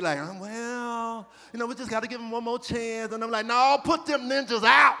 And they be like, well, we just got to give them one more chance. And I'm like, no, put them ninjas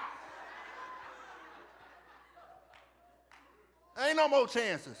out. Ain't no more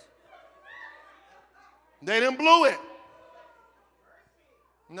chances. They done blew it.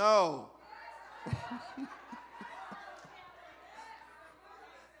 No.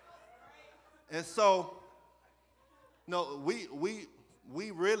 And so, no, we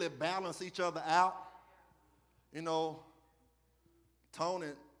really balance each other out.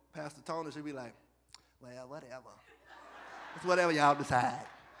 Pastor Tony should be like, well, whatever. It's whatever y'all decide.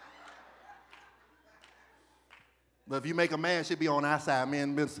 But if you make a man, she'd be on our side. Me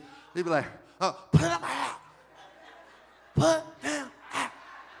and Miss, he'd be like, put him out. Put them out.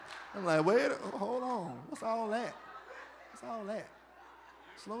 I'm like, hold on. What's all that? What's all that?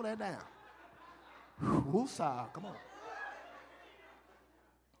 Slow that down. Woosah, come on.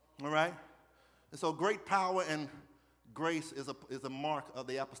 All right? And so great power and grace is a mark of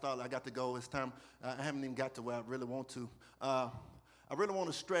the apostolic. I got to go. It's time. I haven't even got to where I really want to. I really want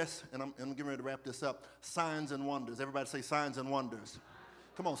to stress, and I'm getting ready to wrap this up, signs and wonders. Everybody say signs and wonders.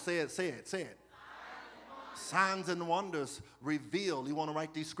 Come on, say it. Signs and wonders reveal. You want to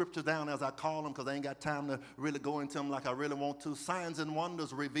write these scriptures down as I call them because I ain't got time to really go into them like I really want to. Signs and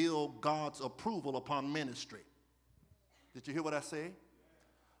wonders reveal God's approval upon ministry. Did you hear what I say?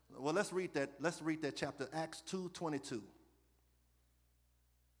 Well, let's read that. Let's read that chapter, Acts 2:22.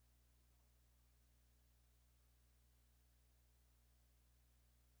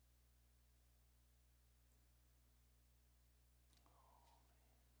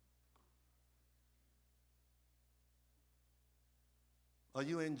 Are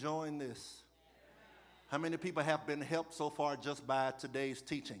you enjoying this? How many people have been helped so far just by today's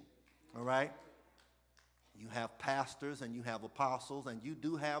teaching? All right? You have pastors and you have apostles, and you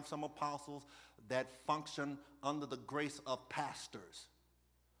do have some apostles that function under the grace of pastors.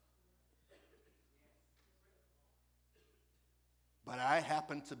 But I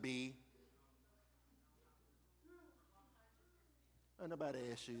happen to be, nobody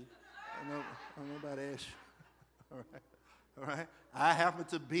asked you. Nobody asked you. All right? I happen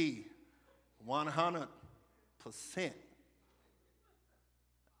to be 100%.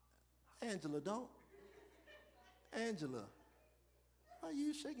 Angela, why are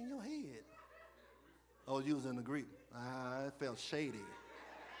you shaking your head? Oh, you was in the Greek. It felt shady.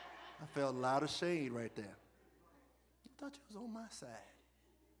 I felt a lot of shade right there. I thought you was on my side.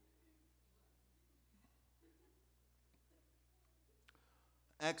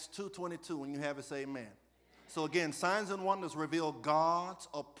 Acts 2:22, when you have it, say amen. So again, signs and wonders reveal God's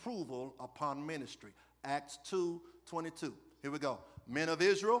approval upon ministry. Acts 2:22. Here we go. Men of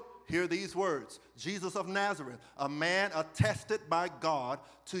Israel, hear these words. Jesus of Nazareth, a man attested by God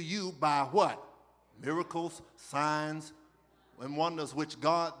to you by what? Miracles, signs, and wonders which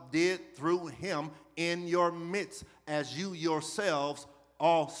God did through him in your midst, as you yourselves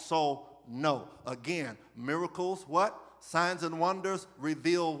also know. Again, miracles, what? Signs and wonders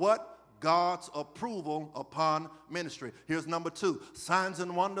reveal what? God's approval upon ministry. Here's number 2. Signs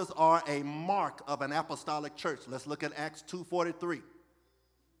and wonders are a mark of an apostolic church. Let's look at Acts 2:43.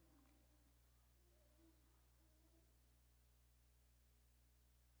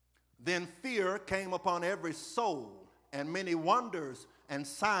 Then fear came upon every soul, and many wonders and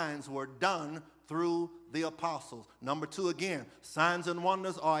signs were done through the apostles. Number 2 again, signs and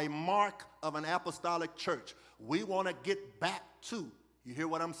wonders are a mark of an apostolic church. We want to get back to, you hear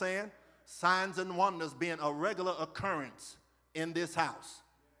what I'm saying? Signs and wonders being a regular occurrence in this house.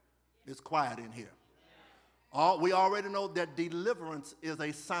 It's quiet in here. We already know that deliverance is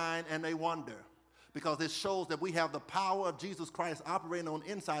a sign and a wonder, because it shows that we have the power of Jesus Christ operating on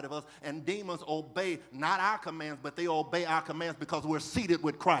the inside of us, and demons obey not our commands, but they obey our commands because we're seated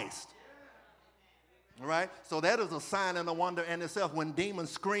with Christ. All right? So that is a sign and a wonder in itself. When demons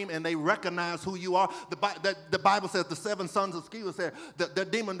scream and they recognize who you are, the Bible says the 7 sons of Sceva said, the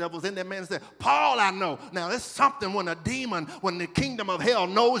demon that was in that man said, Paul I know. Now it's something when the kingdom of hell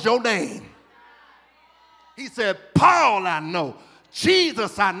knows your name. He said, Paul I know.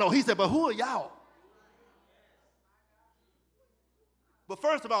 Jesus I know. He said, but who are y'all? But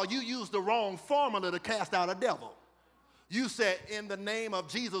first of all, you used the wrong formula to cast out a devil. You said, in the name of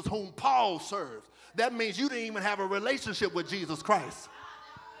Jesus whom Paul serves. That means you didn't even have a relationship with Jesus Christ.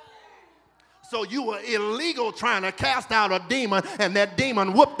 So you were illegal trying to cast out a demon, and that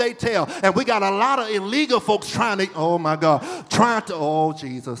demon whooped their tail. And we got a lot of illegal folks trying to, oh,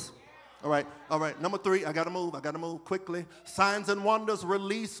 Jesus. All right. Number 3, I got to move quickly. Signs and wonders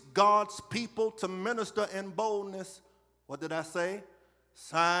release God's people to minister in boldness. What did I say?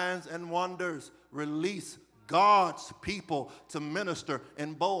 Signs and wonders release God's people to minister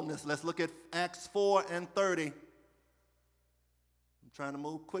in boldness. Let's look at Acts 4:30. I'm trying to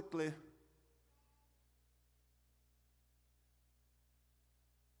move quickly.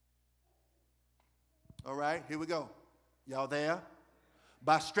 All right, here we go. Y'all there?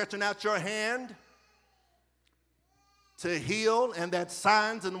 By stretching out your hand to heal, and that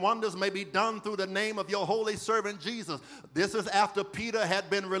signs and wonders may be done through the name of your holy servant Jesus. This is after Peter had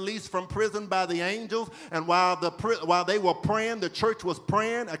been released from prison by the angels, and while they were praying, the church was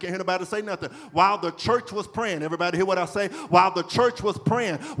praying. I can't hear nobody say nothing. While the church was praying, everybody hear what I say? While the church was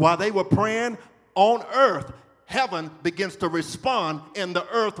praying, while they were praying on earth, heaven begins to respond in the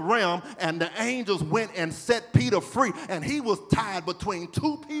earth realm, and the angels went and set Peter free, and he was tied between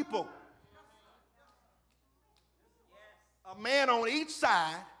 2 people. A man on each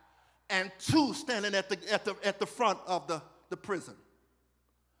side, and 2 standing at the front of the prison.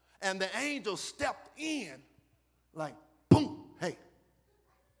 And the angel stepped in like, boom, hey,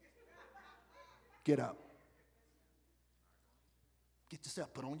 get up. Get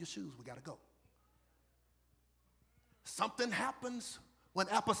yourself, put on your shoes, we got to go. Something happens when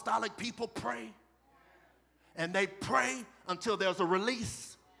apostolic people pray, and they pray until there's a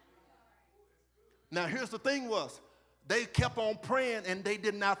release. Now here's the thing was, they kept on praying and they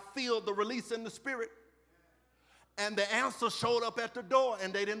did not feel the release in the spirit. And the answer showed up at the door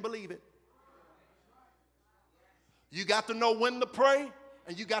and they didn't believe it. You got to know when to pray,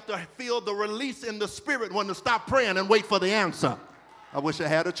 and you got to feel the release in the spirit when to stop praying and wait for the answer. I wish I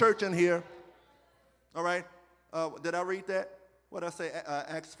had a church in here. All right. Did I read that? What did I say?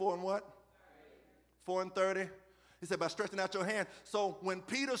 Acts 4 and what? 4:30. He said, by stretching out your hand. So when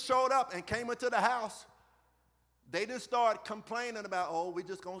Peter showed up and came into the house, they didn't start complaining about, oh, we're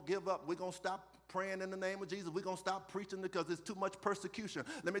just going to give up. We're going to stop praying in the name of Jesus. We're going to stop preaching because there's too much persecution.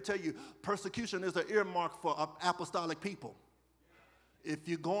 Let me tell you, persecution is an earmark for apostolic people. If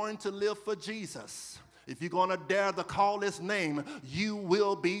you're going to live for Jesus, if you're going to dare to call his name, you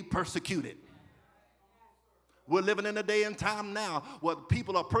will be persecuted. We're living in a day and time now where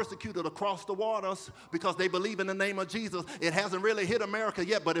people are persecuted across the waters because they believe in the name of Jesus. It hasn't really hit America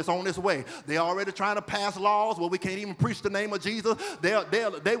yet, but it's on its way. They're already trying to pass laws where we can't even preach the name of Jesus.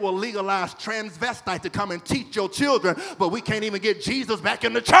 They will legalize transvestite to come and teach your children, but we can't even get Jesus back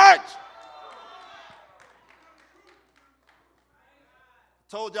in the church.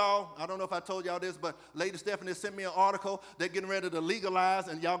 Told y'all, I don't know if I told y'all this, but Lady Stephanie sent me an article. They're getting ready to legalize,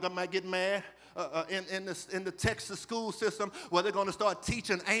 and y'all might get mad, in the Texas school system, where they're going to start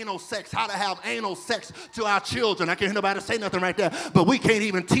teaching anal sex, how to have anal sex to our children. I can't hear nobody say nothing right there, but we can't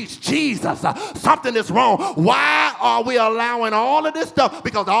even teach Jesus. Something is wrong. Why are we allowing all of this stuff?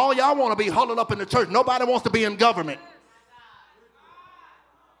 Because all y'all want to be huddled up in the church. Nobody wants to be in government.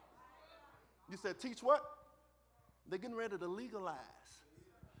 You said, teach what? They're getting ready to legalize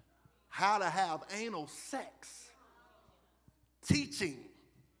how to have anal sex. Teaching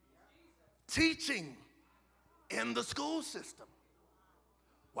in the school system.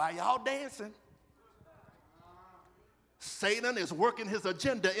 While y'all dancing, Satan is working his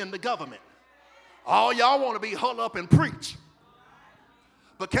agenda in the government. All y'all want to be huddled up and preach.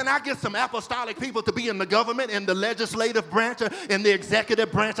 But can I get some apostolic people to be in the government, in the legislative branch, in the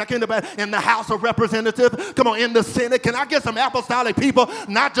executive branch, in the House of Representatives, come on, in the Senate? Can I get some apostolic people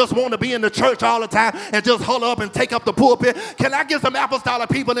not just want to be in the church all the time and just huddle up and take up the pulpit? Can I get some apostolic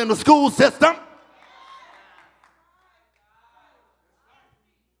people in the school system?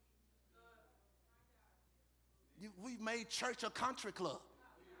 We've made church a country club.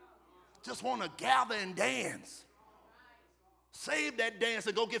 Just want to gather and dance. Save that dance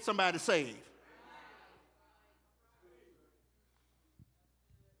and go get somebody saved.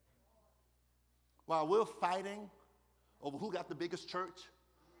 While we're fighting over who got the biggest church,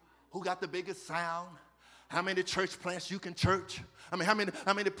 who got the biggest sound, how many church plants you can church, how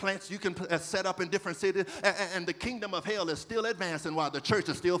many plants you can set up in different cities, and the kingdom of hell is still advancing while the church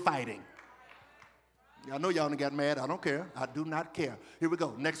is still fighting. I know y'all done got mad. I don't care. I do not care. Here we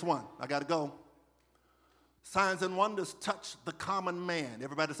go. Next one. I got to go. Signs and wonders touch the common man.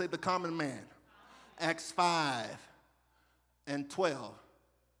 Everybody say the common man. Acts 5:12.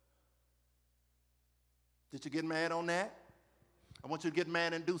 Did you get mad on that? I want you to get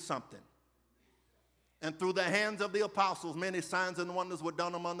mad and do something. And through the hands of the apostles, many signs and wonders were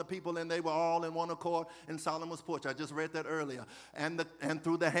done among the people, and they were all in one accord in Solomon's porch. I just read that earlier. And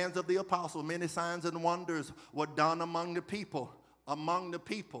through the hands of the apostles, many signs and wonders were done among the people. Among the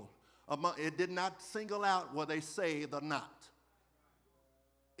people. It did not single out were they saved or not.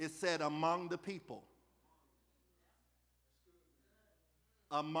 It said among the people.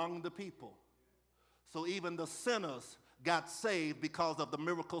 Among the people. So even the sinners got saved because of the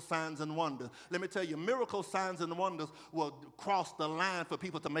miracle signs and wonders. Let me tell you, miracle signs and wonders will cross the line for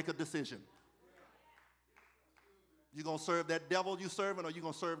people to make a decision. You going to serve that devil you serving, or you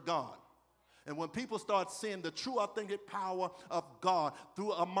going to serve God? And when people start seeing the true, authentic power of God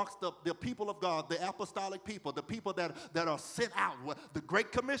through amongst the people of God, the apostolic people, the people that are sent out, the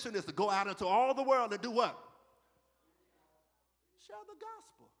Great Commission is to go out into all the world and do what? Share the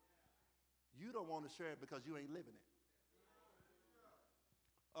gospel. You don't want to share it because you ain't living it.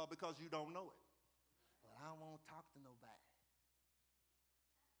 Or because you don't know it. But I don't want to talk to nobody.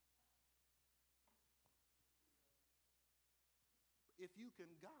 If you can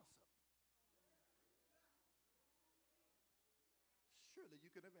gossip, surely you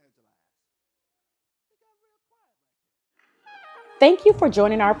can evangelize. It got real quiet right there. Thank you for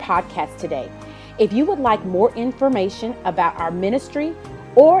joining our podcast today. If you would like more information about our ministry,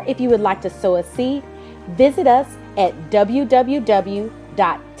 or if you would like to sow a seed, visit us at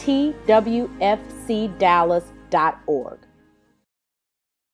www.twfcdallas.org.